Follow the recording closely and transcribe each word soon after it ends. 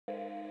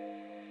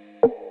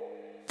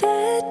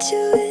what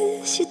you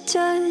wish you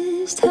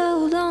just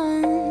held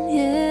on,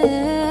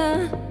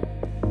 yeah.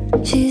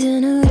 She's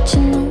an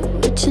original,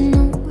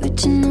 original.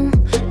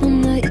 No,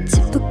 not your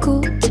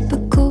typical.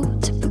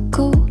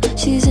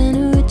 She's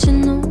an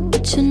original.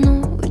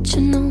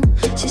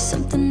 She's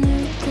something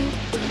miracle.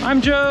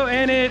 I'm Joe,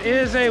 and it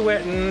is a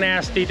wet and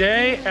nasty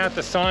day at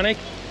the Sonic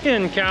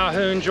in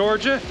Calhoun,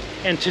 Georgia.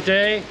 And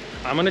today,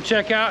 I'm gonna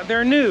check out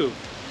their new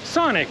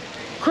Sonic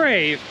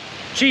Crave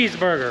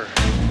Cheeseburger.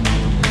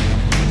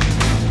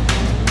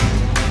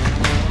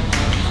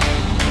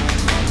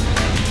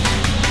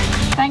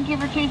 Thank you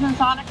for choosing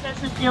Sonic. This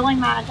is Julie.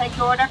 May I take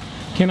your order?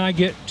 Can I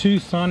get 2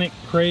 Sonic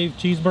Crave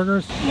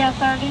Cheeseburgers? Yes,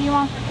 sir. Do you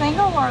want the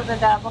single or the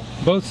double?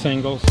 Both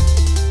singles.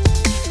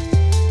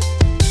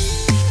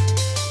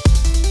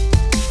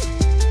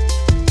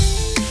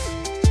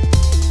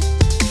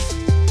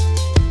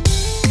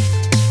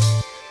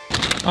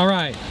 All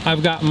right,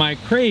 I've got my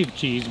Crave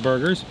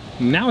Cheeseburgers.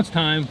 Now it's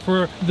time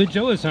for the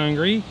Joe is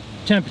Hungry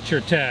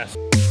temperature test.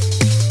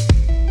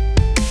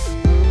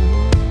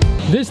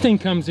 This thing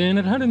comes in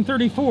at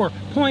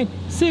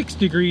 134.6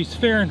 degrees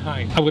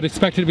Fahrenheit. I would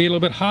expect it to be a little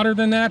bit hotter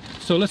than that,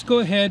 so let's go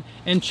ahead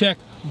and check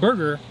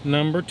burger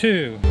number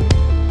 2.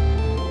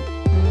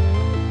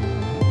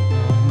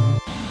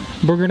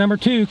 Burger number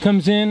 2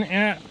 comes in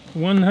at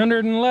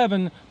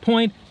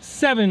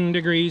 111.7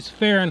 degrees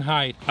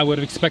Fahrenheit. I would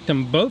expect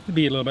them both to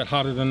be a little bit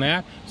hotter than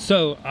that,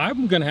 so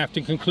I'm gonna have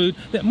to conclude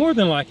that more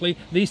than likely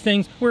these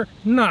things were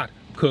not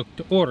cooked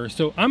to order.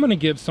 So I'm gonna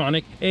give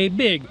Sonic a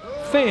big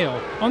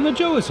fail on the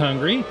Joe is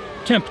Hungry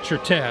temperature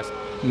test.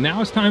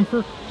 Now it's time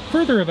for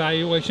further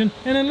evaluation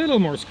and a little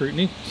more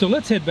scrutiny, so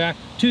let's head back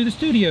to the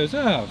studios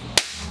of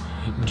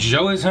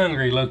Joe is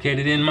Hungry,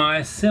 located in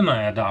my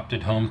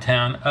semi-adopted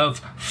hometown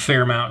of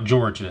Fairmount,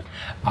 Georgia.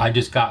 I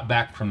just got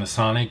back from the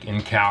Sonic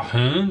in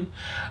Calhoun.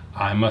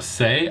 I must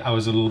say I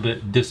was a little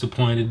bit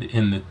disappointed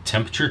in the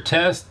temperature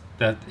test.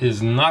 That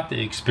is not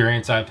the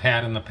experience I've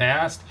had in the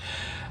past.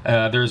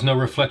 There's no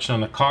reflection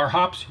on the car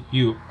hops.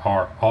 You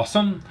are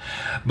awesome.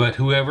 But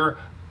whoever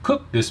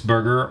cooked this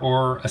burger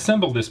or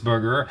assembled this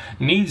burger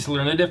needs to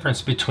learn the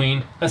difference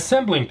between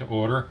assembling to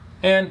order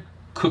and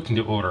cooking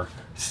to order.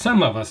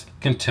 Some of us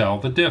can tell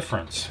the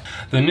difference.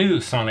 The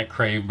new Sonic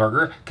Crave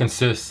Burger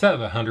consists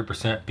of a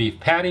 100% beef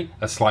patty,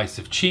 a slice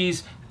of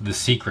cheese, the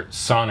secret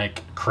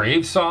Sonic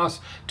Crave Sauce,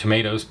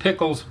 tomatoes,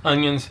 pickles,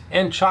 onions,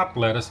 and chopped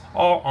lettuce,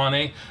 all on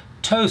a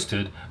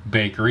toasted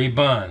bakery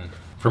bun.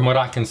 From what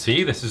I can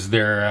see, this is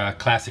their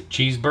classic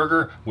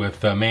cheeseburger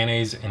with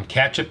mayonnaise and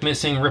ketchup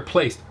missing,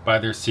 replaced by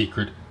their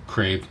secret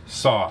Crave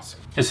Sauce.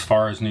 As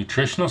far as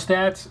nutritional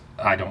stats,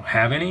 I don't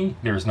have any.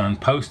 There's none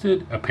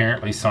posted.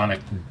 Apparently Sonic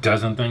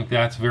doesn't think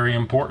that's very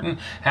important.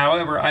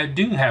 However, I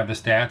do have the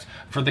stats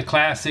for the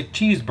classic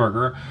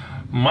cheeseburger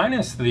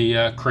minus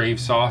the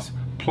Crave Sauce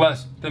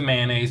plus the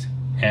mayonnaise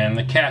and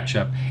the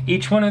ketchup.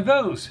 Each one of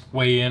those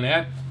weigh in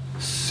at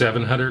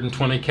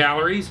 720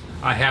 calories.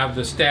 I have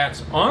the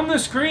stats on the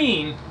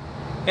screen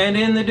and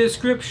in the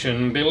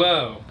description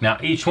below. Now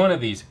each one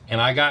of these,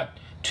 and I got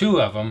 2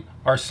 of them,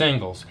 are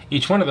singles.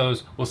 Each one of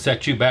those will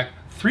set you back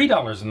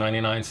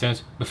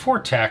 $3.99 before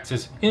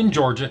taxes in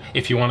Georgia.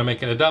 If you want to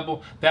make it a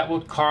double, that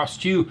will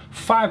cost you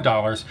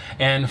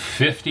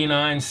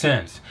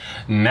 $5.59.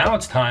 Now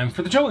it's time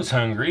for the Joe is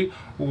Hungry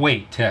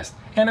weight test.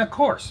 And of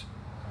course,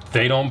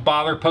 they don't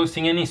bother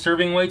posting any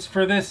serving weights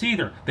for this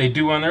either. They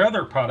do on their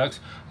other products,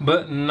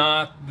 but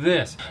not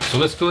this. So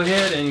let's go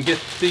ahead and get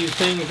these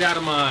things out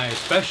of my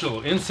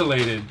special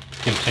insulated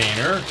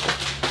container.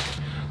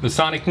 The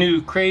Sonic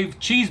new Crave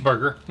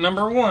Cheeseburger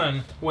number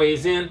 1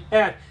 weighs in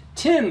at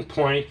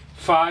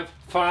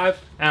 10.55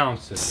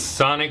 ounces.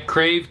 Sonic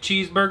Crave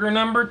Cheeseburger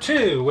number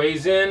 2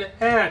 weighs in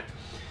at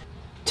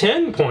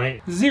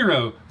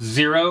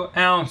 10.00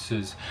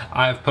 ounces.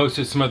 I've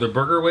posted some other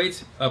burger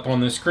weights up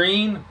on the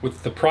screen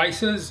with the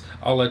prices.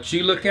 I'll let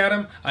you look at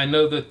them. I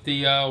know that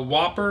the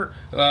Whopper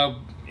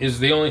is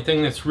the only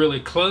thing that's really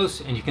close,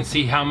 and you can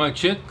see how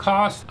much it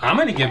costs. I'm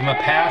gonna give them a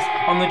pass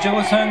on the Joe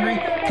is Hungry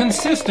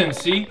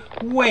consistency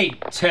weight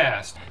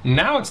test.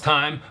 Now it's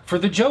time for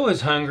the Joe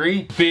is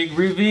Hungry big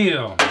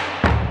reveal.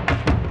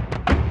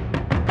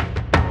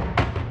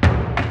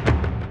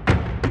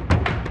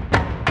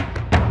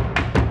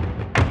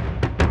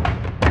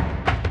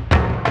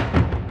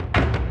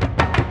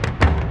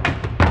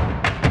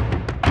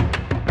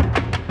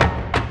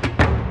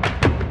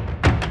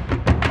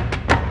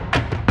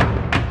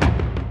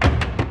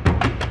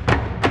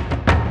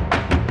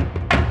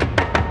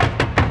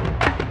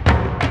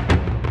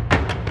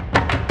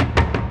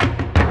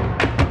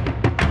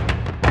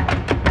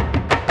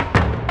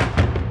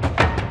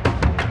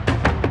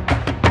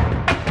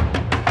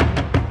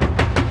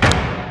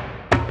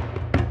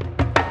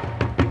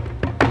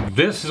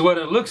 This is what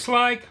it looks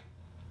like,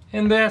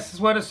 and this is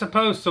what it's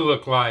supposed to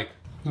look like.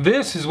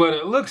 This is what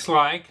it looks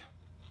like,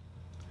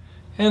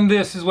 and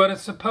this is what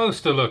it's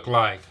supposed to look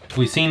like.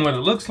 We've seen what it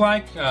looks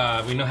like.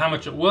 We know how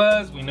much it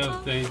was. We know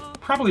they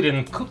probably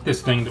didn't cook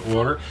this thing to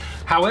order.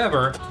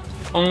 However,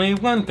 only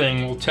one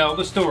thing will tell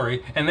the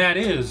story, and that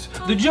is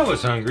the Joe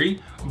is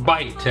Hungry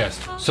bite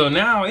test. So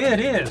now it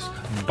is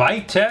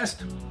bite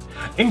test,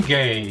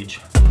 engage.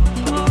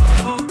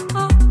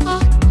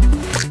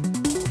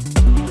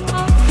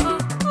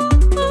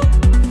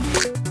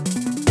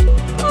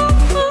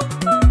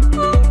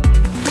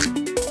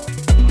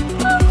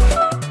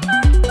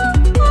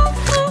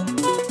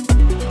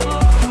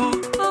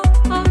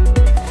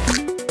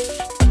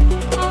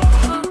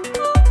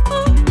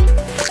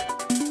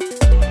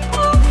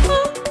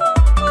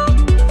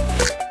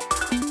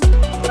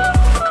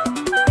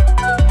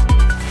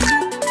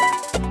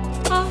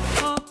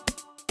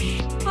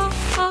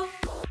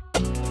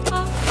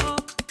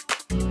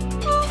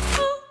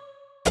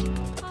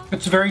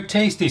 It's a very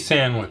tasty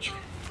sandwich.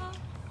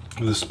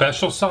 The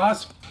special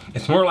sauce,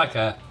 it's more like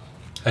a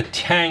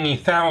tangy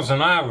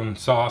Thousand Island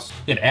sauce.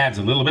 It adds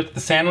a little bit to the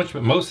sandwich,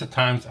 but most of the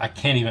times I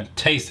can't even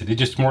taste it. It's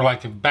just more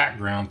like a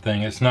background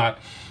thing. It's not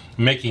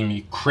making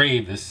me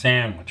crave this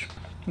sandwich.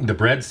 The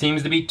bread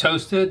seems to be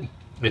toasted.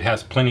 It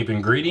has plenty of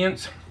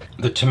ingredients.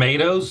 The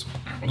tomatoes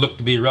look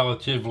to be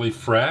relatively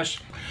fresh.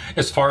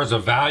 As far as a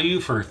value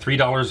for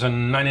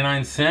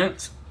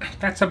 $3.99,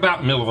 that's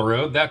about middle of the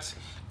road. That's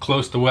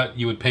close to what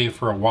you would pay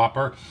for a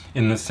Whopper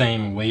in the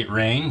same weight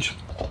range.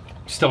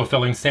 Still a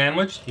filling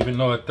sandwich, even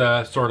though it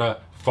sort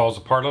of falls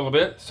apart a little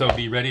bit. So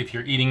be ready if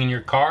you're eating in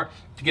your car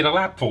to get a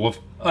lap full of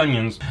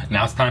onions.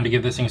 Now it's time to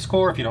give this thing a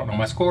score. If you don't know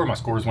my score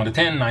is 1 to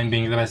 10, 9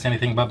 being the best.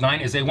 Anything above 9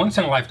 is a once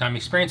in a lifetime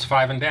experience.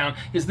 5 and down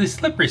is the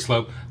slippery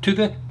slope to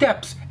the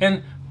depths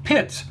and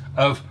pits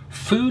of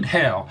food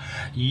hell.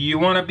 You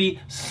want to be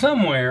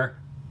somewhere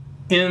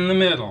in the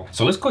middle.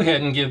 So let's go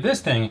ahead and give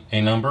this thing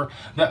a number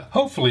that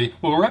hopefully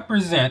will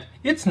represent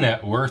its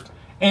net worth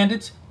and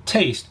its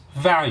taste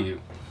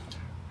value.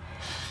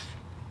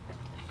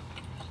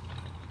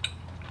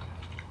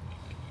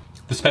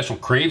 The special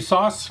Crave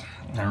sauce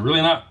are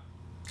really not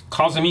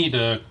causing me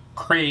to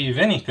crave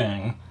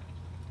anything.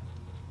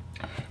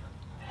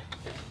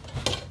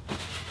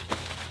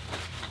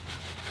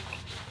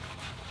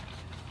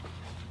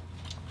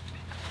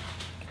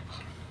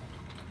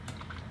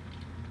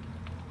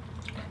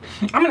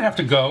 I'm gonna have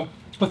to go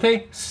with a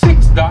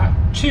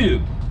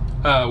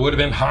 6.2. Would have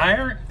been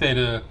higher if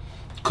they'd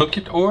cooked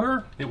it to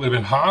order. It would have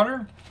been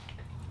hotter.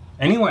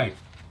 Anyway,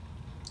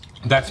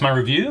 that's my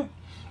review.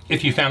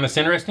 If you found this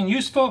interesting,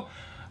 useful,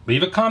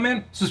 leave a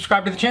comment,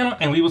 subscribe to the channel,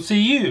 and we will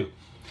see you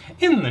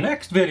in the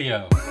next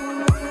video.